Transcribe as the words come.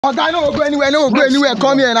Oga no go anywhere, no go anywhere.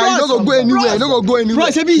 Come here now. You no go anywhere. No go anywhere.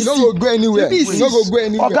 You no go anywhere. You no go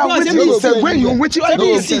anywhere. Oga, when you no go anywhere. You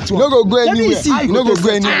no go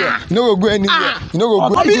anywhere. You no go anywhere. You no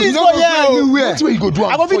go anywhere. That's where you go do.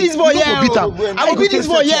 I go beat this boy here. I go beat this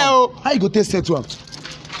boy here. How you go test it to him?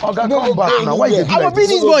 Oga, come back now. Why you do I go beat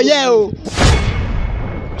this boy here.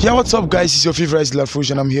 Yeah, what's up, guys? It's your favorite Lafush,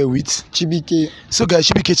 and I'm here with Chibike. So, guys,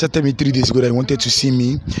 Chibike chatted me 3 days ago that he wanted to see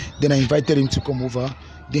me. Then I invited him to come over.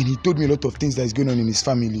 Then he told me a lot of things that's going on in his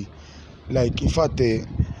family. Like, in fact,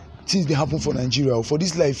 things they happen for Nigeria. For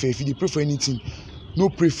this life, if you pray for anything, no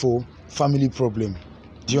pray for family problem.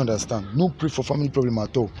 Do you understand? No pray for family problem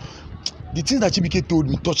at all. The things that Chibike told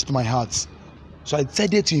me touched my heart. So I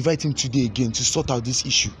decided to invite him today again to sort out this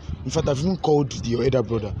issue. In fact, I've even called your elder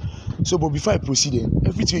brother. So, but before I proceed,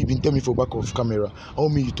 everything you've been telling me for back of camera, I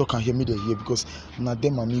want me you talk and hear me there here because now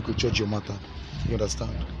them and me go judge your matter. You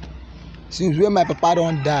understand? Since when my papa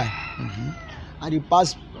don't die, I dey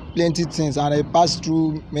pass plenty things and I pass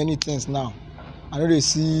through many things now. I know they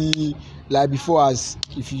see like before as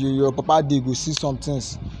if your papa dey go see some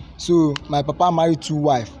things. So my papa married 2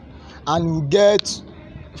 wives and we get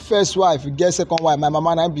first wife, we get second wife. My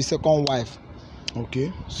mama now be second wife.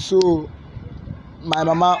 Okay. So my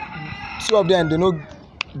mama, 2 of them they no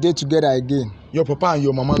dey together again. Your papa and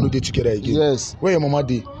your mama no dey together again? Yes. Where your mama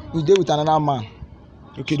dey? He dey with another man.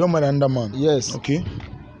 Okay, don't marry another man. Yes. Okay.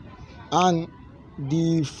 And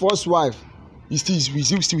the first wife. He's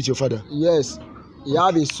still with your father? Yes. He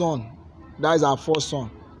have a son. That is our first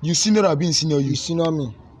son. You senior or being senior? You senior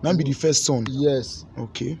me. Now be the first son? Yes.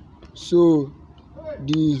 Okay. So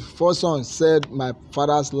the first son said my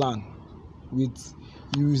father's land with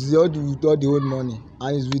with all the old money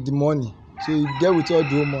and he's with the money. So he get with all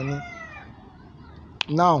the old money.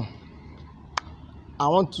 Now I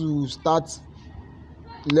want to start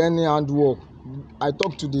learning handwork. I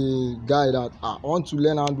talked to the guy that I want to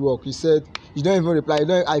learn handwork. He said he don't even reply.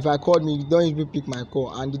 If I called me, he don't even pick my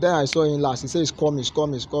call. And the day I saw him last, he said he's coming.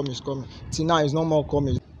 Till now he's no more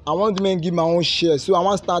coming. I want to give my own share. So I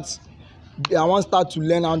want to start to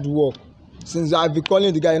learn handwork. Since I've been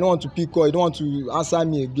calling the guy, he don't want to pick call. He don't want to answer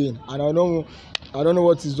me again. And I don't know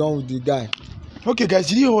what is wrong with the guy. Okay, guys,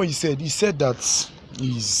 did you hear what he said? He said that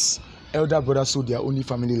his elder brother sold their only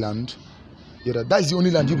family land. Yeah, that's the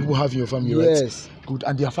only land you people have in your family, right? Yes. Good.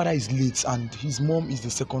 And their father is late, and his mom is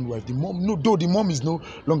the second wife. The mom is no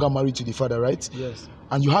longer married to the father, right? Yes.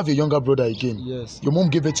 And you have a younger brother again. Yes. Your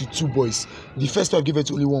mom gave it to 2 boys. The first wife gave it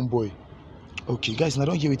to only 1 boy. Okay, guys, now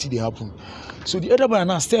don't hear what they happen. So the elder brother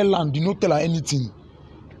now sell land, did not tell her anything.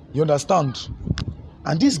 You understand?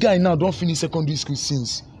 And this guy now don't finish secondary school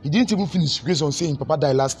since. He didn't even finish based on saying Papa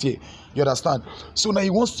died last year. You understand? So now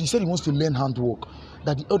he said he wants to learn handwork.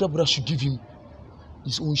 That the elder brother should give him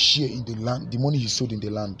his own share in the land, the money he sold in the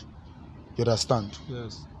land. You understand?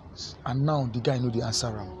 Yes. And now the guy know the answer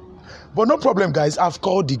him. But no problem, guys. I've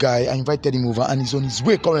called the guy, I invited him over, and he's on his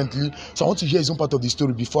way currently. So I want to hear his own part of the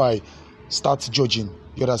story before I start judging.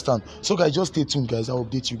 You understand? So guys, just stay tuned, guys. I'll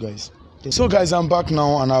update you guys. So guys, I'm back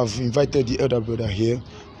now and I've invited the elder brother here.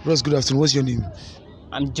 Bros, good afternoon. What's your name?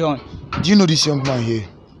 I'm John. Do you know this young man here?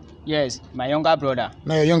 Yes, my younger brother.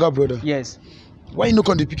 Now your younger brother? Yes. Why you no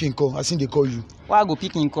come dey pick him call? I seen they call you. Why I go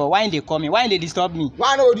pick him call? Why they call me? Why they disturb me?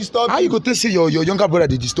 Why no disturb me? How you go tell say your younger brother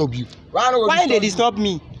they disturb you? Why they disturb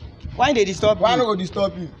me? Why they disturb me? Why no go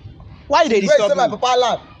disturb you? Why they disturb me? Wait, say my papa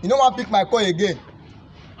land. You no want pick my call again.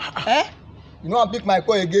 Eh? You no want pick my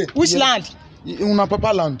call again. Which land? Una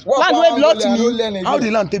papa land. Land wey belong to me. How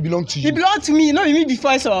the land take belong to you? It belong to me. No be me be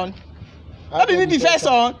first son. No be me be first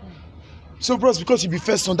son. So bros, because you be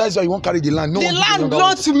first son, that's why you won't carry the land. No the land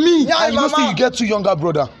belong to me. Yeah, and you know say you get 2 younger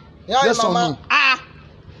brother. Yeah, yes or no? Ah.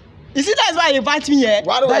 You see that's why you invite me here.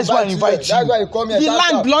 That's why I invite you. That's why you come here. The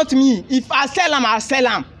land belong to me. If I sell am, I sell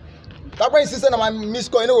am. That way you say na my miss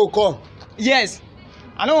call, you no go come. Yes.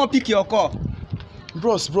 I don't want pick your call.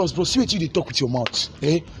 Bros, see what you talk with your mouth.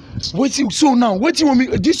 Eh? So now, what you want me?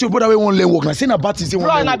 This your brother wey won't learn work. Now say na bad thing say won't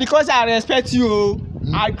learn work. Because I respect you.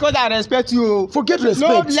 Because I respect you. Forget respect.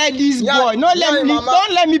 Don't let this boy.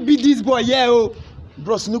 Don't let me beat this boy. Yeah, oh.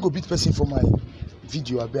 Bros, you no go beat person for my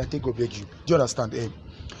video. I take go beg you. Do you understand? Eh?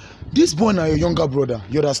 This boy na your younger brother.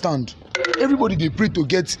 You understand? Everybody they pray to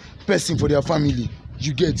get person for their family.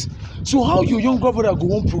 You get. So how your younger brother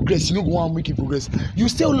go on progress? You no go want make it progress. You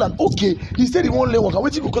still learn. Okay, he said he won't learn work.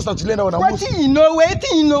 Wetin go cost am to learn that one? Wetin you know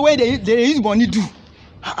where they use money do?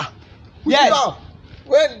 Yes.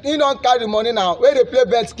 When he don't carry the money now, where they play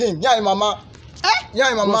bet king? Yeah, mama. Eh?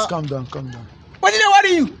 Yeah, mama. Bros, calm down. What did they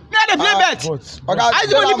worry you? Now they play bet. Bros, I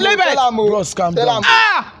just want to play bet. Bros, calm down.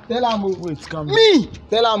 Ah! Tell am o. Wait, calm down. Me.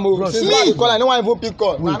 Tell am o. Bros, Since me. I dey call, I no wan even pick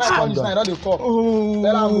call. Wait, Na I calm call this down. now, I don dey call. Oh.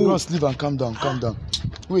 Tell am o. Bros, leave and calm down.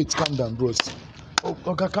 Wait, calm down, bros. Oh,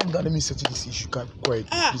 okay, calm down. Let me settle this issue. Quiet,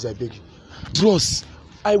 please, I beg you. Bros,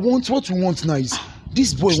 what we want now is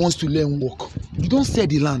this boy wants to learn work. You don't sell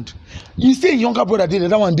the land. You say younger brother dey there,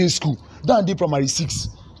 that one dey school, that one dey primary 6.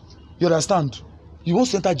 You understand? You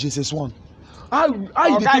wants to enter JSS1. How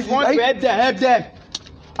you dey Guys, want to help them.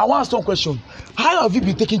 I want to ask one question. How have you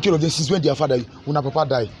been taking care of them since when their father, when their papa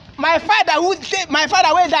die? My father wey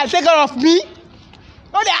die take care of me.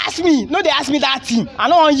 No dey ask me that thing. I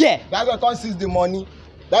no wan hear. That's why come seize the money.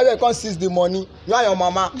 That's why come seize the money. You and your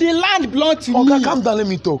mama. The land belong to Okay, me. calm down, let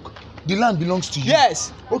me talk. The land belongs to you.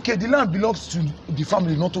 Yes. Okay, the land belongs to the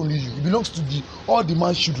family, not only you. It belongs to all the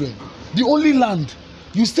man's children. The only land.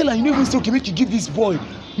 You still and you know even say, okay, make you give this boy.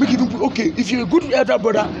 Make even put, okay, if you're a good elder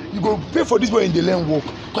brother, you go pay for this boy in the land work.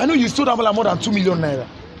 I know you sold that more than 2 million naira.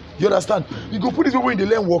 You understand? You go put this boy in the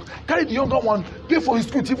land work, carry the younger one, pay for his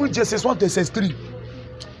school, even JSS1 to SS3.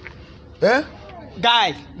 Eh?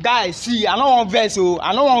 Guy, see, I no wan vex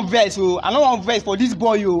for this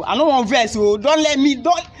boy o. I no wan vex o. Don't let me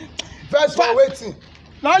Vex for wetin?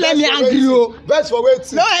 Don't let me angry o. Vex for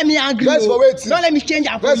wetin? Don't let me angry o. Vex for wetin? Don't let me change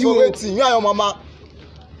am for Vex you for o. wetin? You and your mama.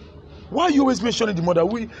 Why are you always mentioning the mother?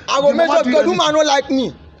 I go mention because woman no like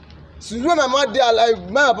me. Since when my mama dey alive,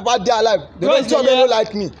 when my papa dey alive, they don't tell me no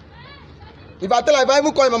like me. If I tell her, if I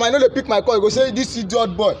even call my mama, I know they pick my call. They go say this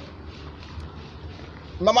idiot boy.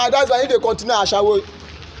 Mama, that's why if they continue ashawo.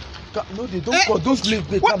 No, they don't call those late.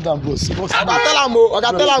 They calm down, bros. Oga tell am o.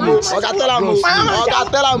 Oga tell am o. Oga tell am o.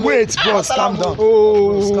 Oga tell am o. Wait, bros, calm down.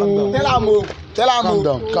 Oh. Calm down. Tell am o. Tell am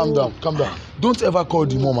o. Calm down. Don't ever call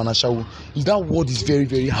the mom an ashawo. That word is very,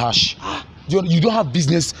 very harsh. You don't have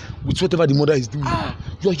business with whatever the mother is doing.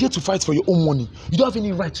 You are here to fight for your own money. You don't have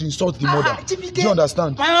any right to insult the mother. Do you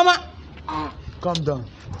understand? My mama. Calm down.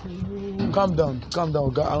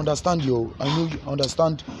 Oga. I understand I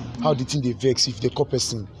understand how the thing dey vex if they call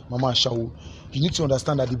person mama ashawo. You need to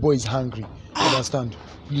understand that the boy is hungry. Understand?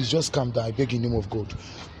 Please just calm down. I beg in the name of God.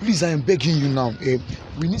 Please, I am begging you now.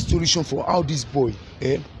 We need solution for how this boy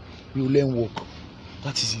will learn work.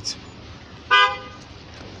 That is it.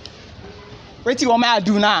 Wetin you want me to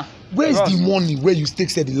do now? Where is the money where you take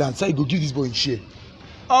sell the land? So you go give this boy in share.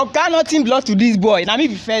 Oga, nothing belong to this boy. Na me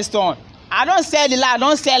be first son. I don sell the land, I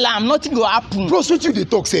don sell am, nothing go happen. Bros, wetin you dey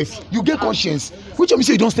talk sef? You get conscience. Which one be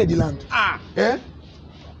say you don sell the land?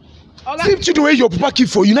 Same children wey your papa keep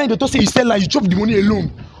for you, now you dey talk say you sell land, you chop the money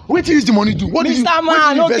alone. Wetin you use the money do? What do you Mr. Man,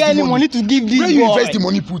 I no get any money to give this boy. Where you invest the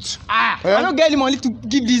money put? I no get any money to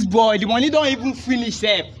give this boy. The money don even finish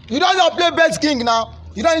sef. You don use am play bet king now.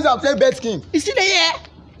 You don use am play bet king. You still dey here?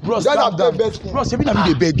 Bros, calm down. Bros, every time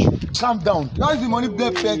you dey beg you. Calm down. You don use the money play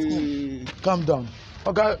bet king. Calm down.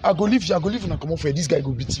 Okay, I go leave una comot for here. This guy go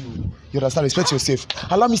beat you. You understand? Respect yourself.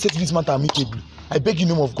 Allow me settle this matter amicably. I beg you in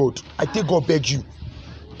the name of God. I take God beg you.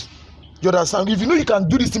 You understand? If you know you can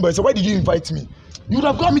do this thing by yourself, why did you invite me? You would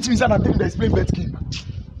have gone meet me inside and tell me that it's playing bet king. It's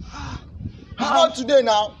not today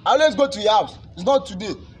now. I always go to your house. It's not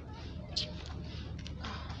today.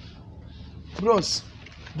 Bros,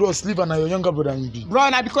 leave and your younger brother in be. Bro,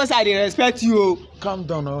 na because I dey respect you o. Calm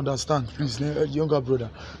down, I understand, please, younger brother.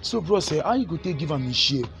 So, bros, how you go take give am his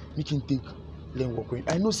share, make him take learn work?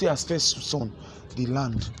 I know say as first son, the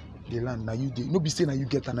land, na you dey. No be say na you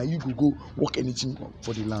get and na you go work anything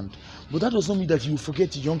for the land. But that does not mean that you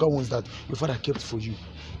forget the younger ones that your father kept for you.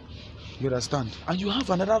 You understand? And you have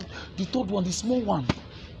the third one, the small one.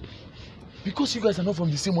 Because you guys are not from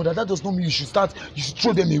the same mother, that does not mean you should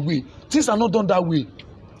throw them away. Things are not done that way.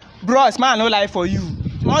 Bros, man, no lie for you.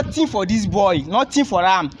 Nothing for this boy. Nothing for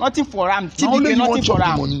am. Nothing for am. TBK, nothing for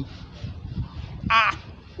am. Money.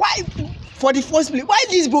 Why? For the first place, why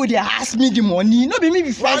this boy dey ask me the money? No be me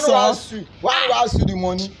be first son. Why no ask you the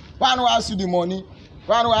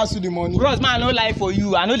money? Bros, man, no lie for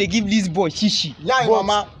you. I no dey give this boy shishi. Yeah, and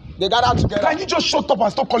mama, they gather together. Can you just shut up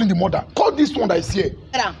and stop calling the mother? Call this one that is here.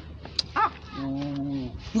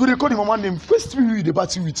 You go dey call the mama name. First thing you dey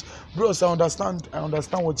battle with. Bros, I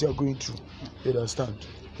understand what you are going through. You understand?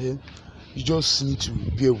 Yeah? You just need to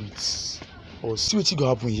bear with. Or see wetin go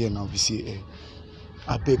happen here now. We say,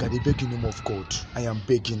 I dey beg in the name of God. I am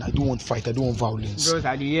begging. I don't want fight. I don't want violence. Bros,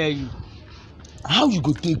 I dey hear you. How you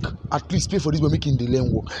go take at least pay for this boy making the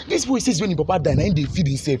learn work? This boy says when his papa die, na him dey feed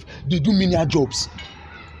himself. They do menial jobs.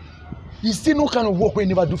 He say no kind of work wey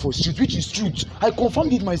he never do for street, which is truth. I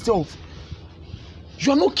confirmed it myself.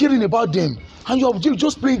 You are not caring about them, and you are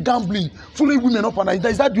just playing gambling, following women up and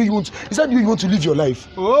down. Is that the way you want? Is that the way you want to live your life?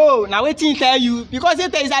 Oh, now wetin tell you? Because he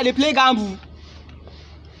tell you say I dey play gamble.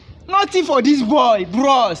 nothing for this boy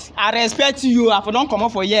bros. I respect you. I for don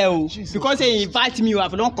comot for here o because say he invite me o. I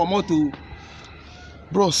for don comot o.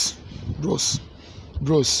 Bros,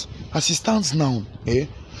 as e stands now,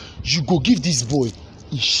 you go give this boy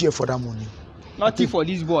his share for that money. Nothing for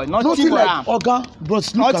this boy. Nothing for like am. Oga,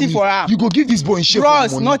 bros, look Nothing at me. for am. You go give this boy his share Bros, for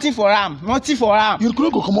the money. nothing for am. Nothing for am. You no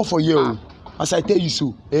go comot for here o. As I tell you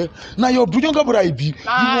so. Na your younger brother he be. You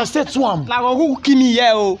must say to am. Na go kill me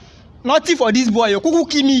here o. Nothing for this boy o. Kuku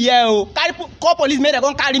kill me here o. Call police make dem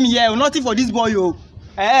come carry me here o. Nothing for this boy o.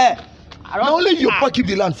 Na only your papa keep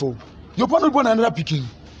the land for. Your papa no born another pikin.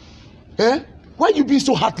 Why you being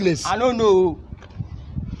so heartless? I don't know.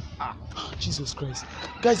 Jesus Christ.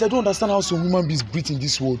 Guys, I don't understand how some human beings breathe in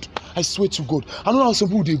this world. I swear to God. I don't know how some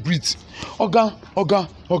people they breathe.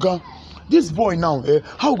 Oga. This boy now,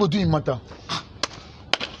 how go do him matter?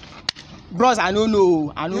 Bros, I don't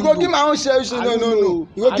know. You go give my own share. You say no.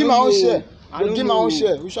 You go give my own share. You go give my own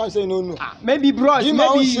share. You shall say no. Maybe bros,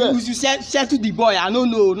 maybe you should settle the boy. I don't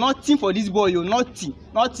know. Nothing for this boy, yo. Nothing.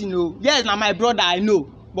 No. Yes, na my brother I know,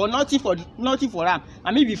 but nothing for am.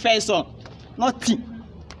 I mean, be fair son. Nothing.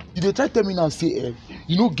 You dey try tell me now say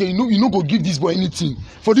you no go give this boy anything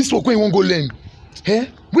for this work wey you wan go learn.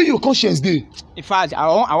 Where your conscience dey? In fact, I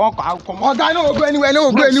want come. Oga, no go go anywhere.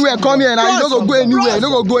 No go go anywhere. Come here now. You no go go anywhere. You no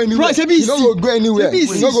go go anywhere. You no go go anywhere.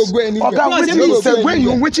 You no go go anywhere. Oga, wetin you say? Where you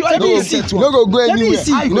wetin you say to am? You no go go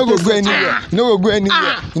anywhere. You no go go anywhere. You no go go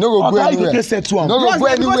anywhere. You no go go anywhere. Oga, you go say to am. No go go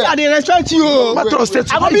anywhere. Because I dey respect you o. Matter of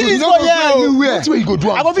state. I go beat this boy here o. Wetin wey you go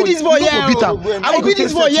do am? I go beat this boy here o. I go beat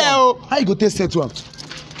this boy here o. How you go take say to am?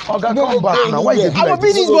 Oga, come back now. Why you dey do I like go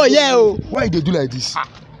beat this? this boy here o. Why you dey do like this?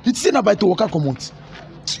 You say na by to waka comot.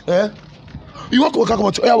 You wan waka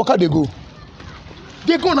comot? Oya, waka dey go.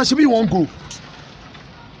 Dey go na shebi you wan go.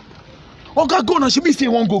 Oga, go na shebi say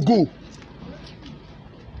you wan go.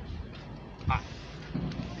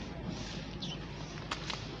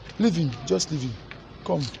 Leave him, just leave him.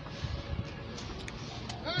 Come.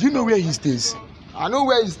 Do you know where he stays? I know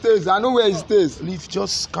where he stays. Leave,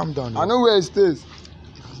 just calm down. I know where he stays.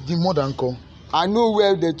 The mother uncle. I know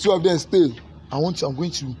where the two of them stay. I'm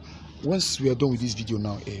going to, once we are done with this video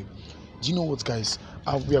now, do you know what, guys?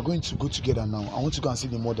 We are going to go together now. I want to go and see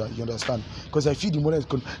the mother. You understand? Because I feel the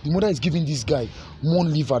mother is giving this guy more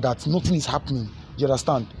liver that nothing is happening. You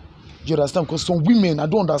understand? Because some women, I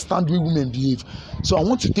don't understand the way women behave. So I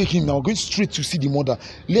want to take him now. We're going straight to see the mother.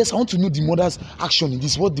 I want to know the mother's action in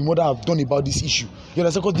this. What the mother have done about this issue. You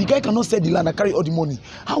understand? Because the guy cannot sell the land and carry all the money.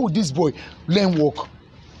 How would this boy learn work?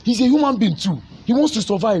 He's a human being too. He wants to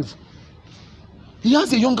survive. He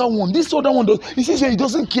has a younger one. This other one does. He says he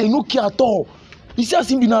doesn't care. He no care at all. He says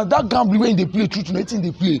him now that gambling when they play, truth, nothing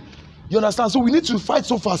they play. You understand? So we need to fight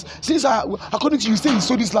so fast. Since according to you, say he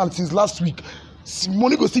sold this land since last week.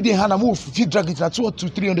 Money go see the hand and move. If you drag it na 200,000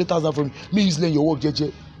 to 300,000 from me, use learn your work,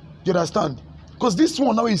 JJ. You understand? Because this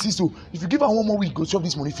one now you see, so if you give her 1 more week, go chop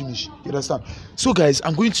this money finish. You understand? So guys,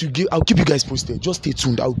 I'll keep you guys posted. Just stay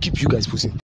tuned. I'll keep you guys posted.